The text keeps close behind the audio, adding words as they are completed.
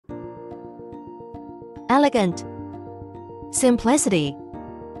Elegant. Simplicity.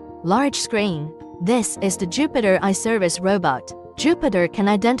 Large screen. This is the Jupiter iService robot. Jupiter can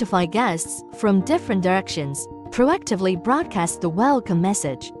identify guests from different directions, proactively broadcast the welcome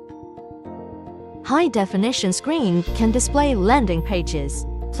message. High-definition screen can display landing pages,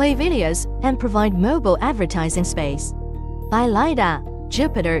 play videos, and provide mobile advertising space. By LiDAR,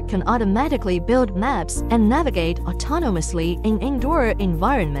 Jupiter can automatically build maps and navigate autonomously in indoor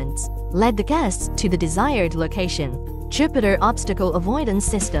environments, lead the guests to the desired location. Jupiter Obstacle Avoidance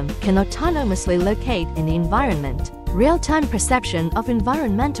System can autonomously locate in the environment, real-time perception of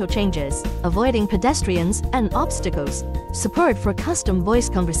environmental changes, avoiding pedestrians and obstacles, support for custom voice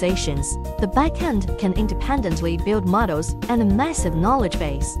conversations. The backend can independently build models and a massive knowledge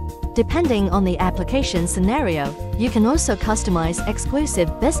base. Depending on the application scenario, you can also customize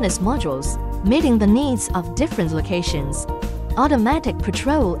exclusive business modules, meeting the needs of different locations. Automatic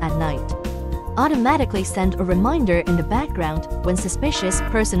patrol at night. Automatically send a reminder in the background when suspicious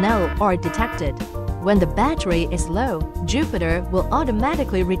personnel are detected. When the battery is low, Jupiter will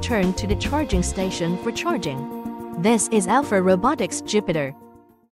automatically return to the charging station for charging. This is Alpha Robotics Jupiter.